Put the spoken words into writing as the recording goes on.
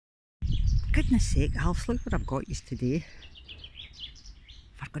goodness sake, Alf, look what I've got you today.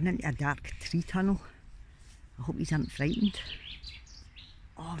 We're going into a dark tree tunnel. I hope you aren't frightened.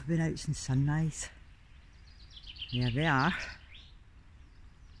 Oh, we've been out since sunrise. There they are.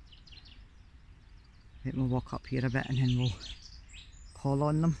 Right, we'll walk up here a bit and then we'll call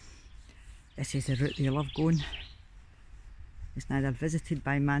on them. This is the route they love going. It's neither visited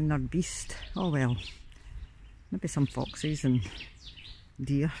by man nor beast. Oh well, maybe some foxes and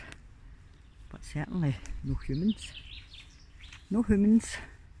deer, but certainly no humans. No humans.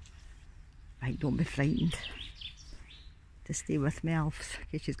 Right, don't be frightened. Just stay with me, Alf, in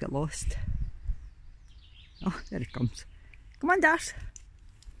case she's got lost. Oh, there he comes. Come on, Dash.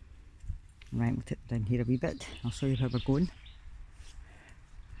 Right, we'll tip down here a wee bit. I'll show you where we're going.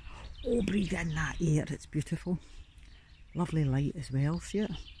 Oh, breathe in that air, it's beautiful. Lovely light as well, see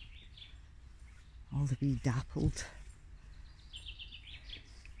it? All the wee dappled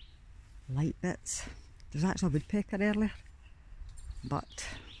light bits. There's actually a woodpecker earlier, but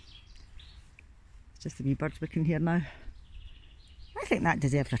it's just the wee birds we can hear now. I think that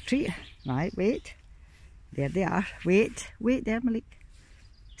deserves a treat. Right, wait. There they are. Wait, wait there, Malike.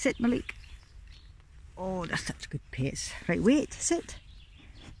 Sit, Malike. Oh, they're such good pets. Right, wait, sit.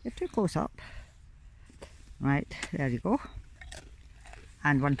 You're too close up. Right, there you go.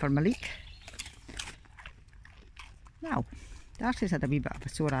 And one for Malike. Now, Darcy's had a wee bit of a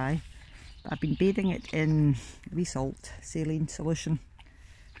sore eye, but I've been bathing it in a wee salt saline solution.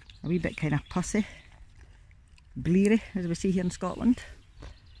 A wee bit kind of pussy, bleary, as we see here in Scotland.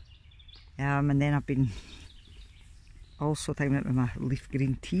 And then I've been also timing it with my leaf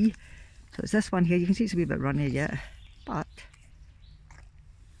green tea. So it's this one here. You can see it's a wee bit runny yet, but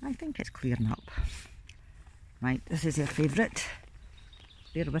I think it's clearing up. Right, this is your favourite.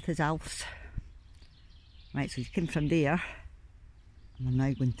 Bear with us, Alfs. Right, so you came from there, and we're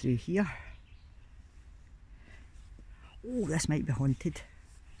now going through here. Oh, this might be haunted.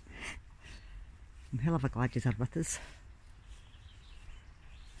 I'm hell of a glad you are with us.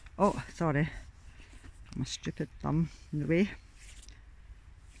 Oh, sorry. My stupid thumb in the way.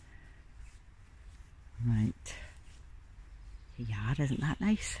 Right. Here you are, isn't that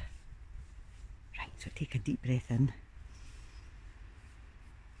nice? Right, so take a deep breath in.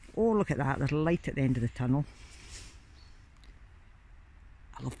 Oh, look at that, there's a light at the end of the tunnel.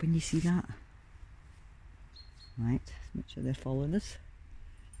 I love when you see that. Right, let's make sure they're following us.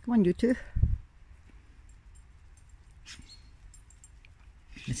 Come on, you two.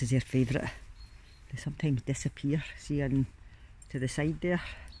 This is your favourite. They sometimes disappear, see on to the side there.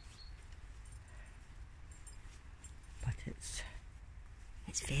 But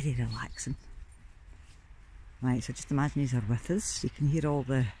it's very relaxing. Right, so just imagine these are with us. You can hear all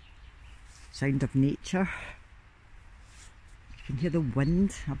the sound of nature. You can hear the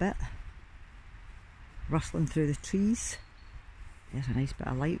wind a bit rustling through the trees. There's a nice bit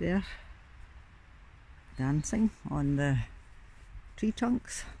of light there, dancing on the tree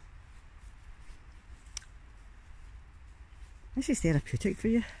trunks. This is therapeutic for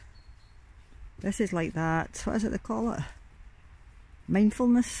you. This is like that, what is it they call it?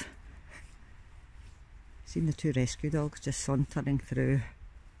 Mindfulness. Seen the two rescue dogs just sauntering through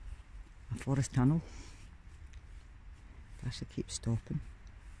a forest tunnel. Dasha keeps stopping.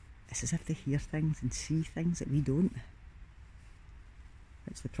 It's as if they hear things and see things that we don't,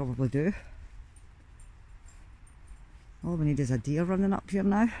 which they probably do. All we need is a deer running up here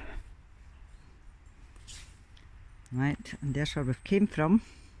now. Right, and there's where we came from.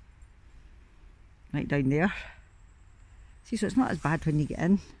 Right down there. See, so it's not as bad when you get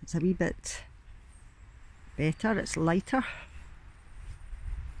in. It's a wee bit better, it's lighter.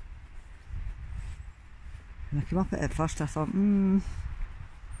 When I came up at first I thought,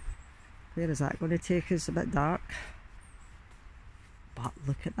 where is that going to take us? A bit dark. But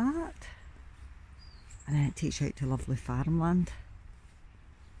look at that. And then it takes you out to lovely farmland.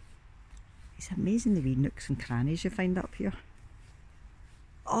 It's amazing the wee nooks and crannies you find up here.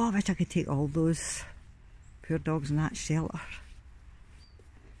 Oh, I wish I could take all those poor dogs in that shelter.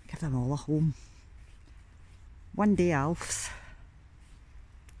 Give them all a home. One day, Alfs,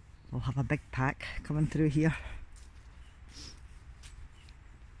 we'll have a big pack coming through here.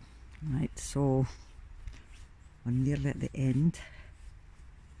 Right, so we're nearly at the end.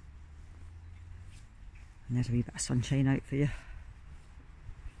 And there's a wee bit of sunshine out for you.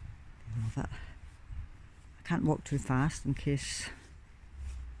 I love it. I can't walk too fast in case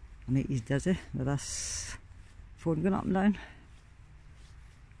I make you dizzy with this phone going up and down.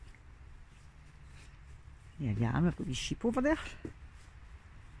 There you are, and we've got these sheep over there.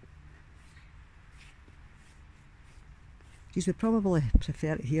 Geez, we probably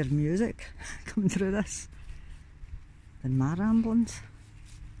prefer to hear music coming through this than my ramblings.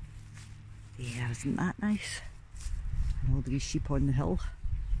 Yeah, isn't that nice? And all the wee sheep on the hill.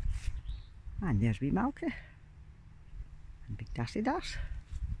 And there's wee Malike. And big Dashy Dash.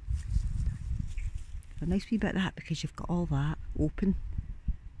 A nice wee bit of that because you've got all that open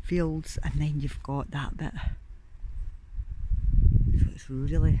fields and then you've got that bit. So it's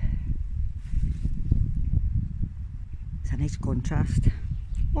really, it's a nice contrast.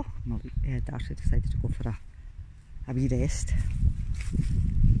 Oh, Darcy decided to go for a wee rest.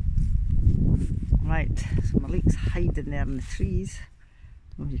 Right, so Malike's hiding there in the trees.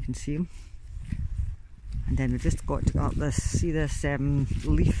 I don't know if you can see him. And then we've just got to go up this, see this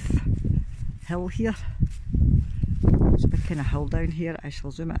leaf hill here. There's a big kind of hill down here. I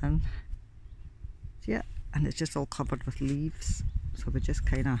shall zoom it in. See it? And it's just all covered with leaves. So we just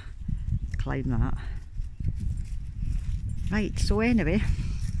kind of climb that. Right, so anyway,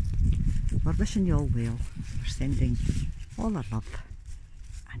 we're wishing you all well. We're sending all our love.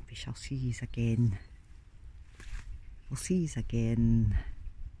 And we shall see yous again. We'll see yous again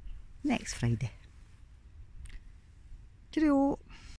next Friday. Cheerio!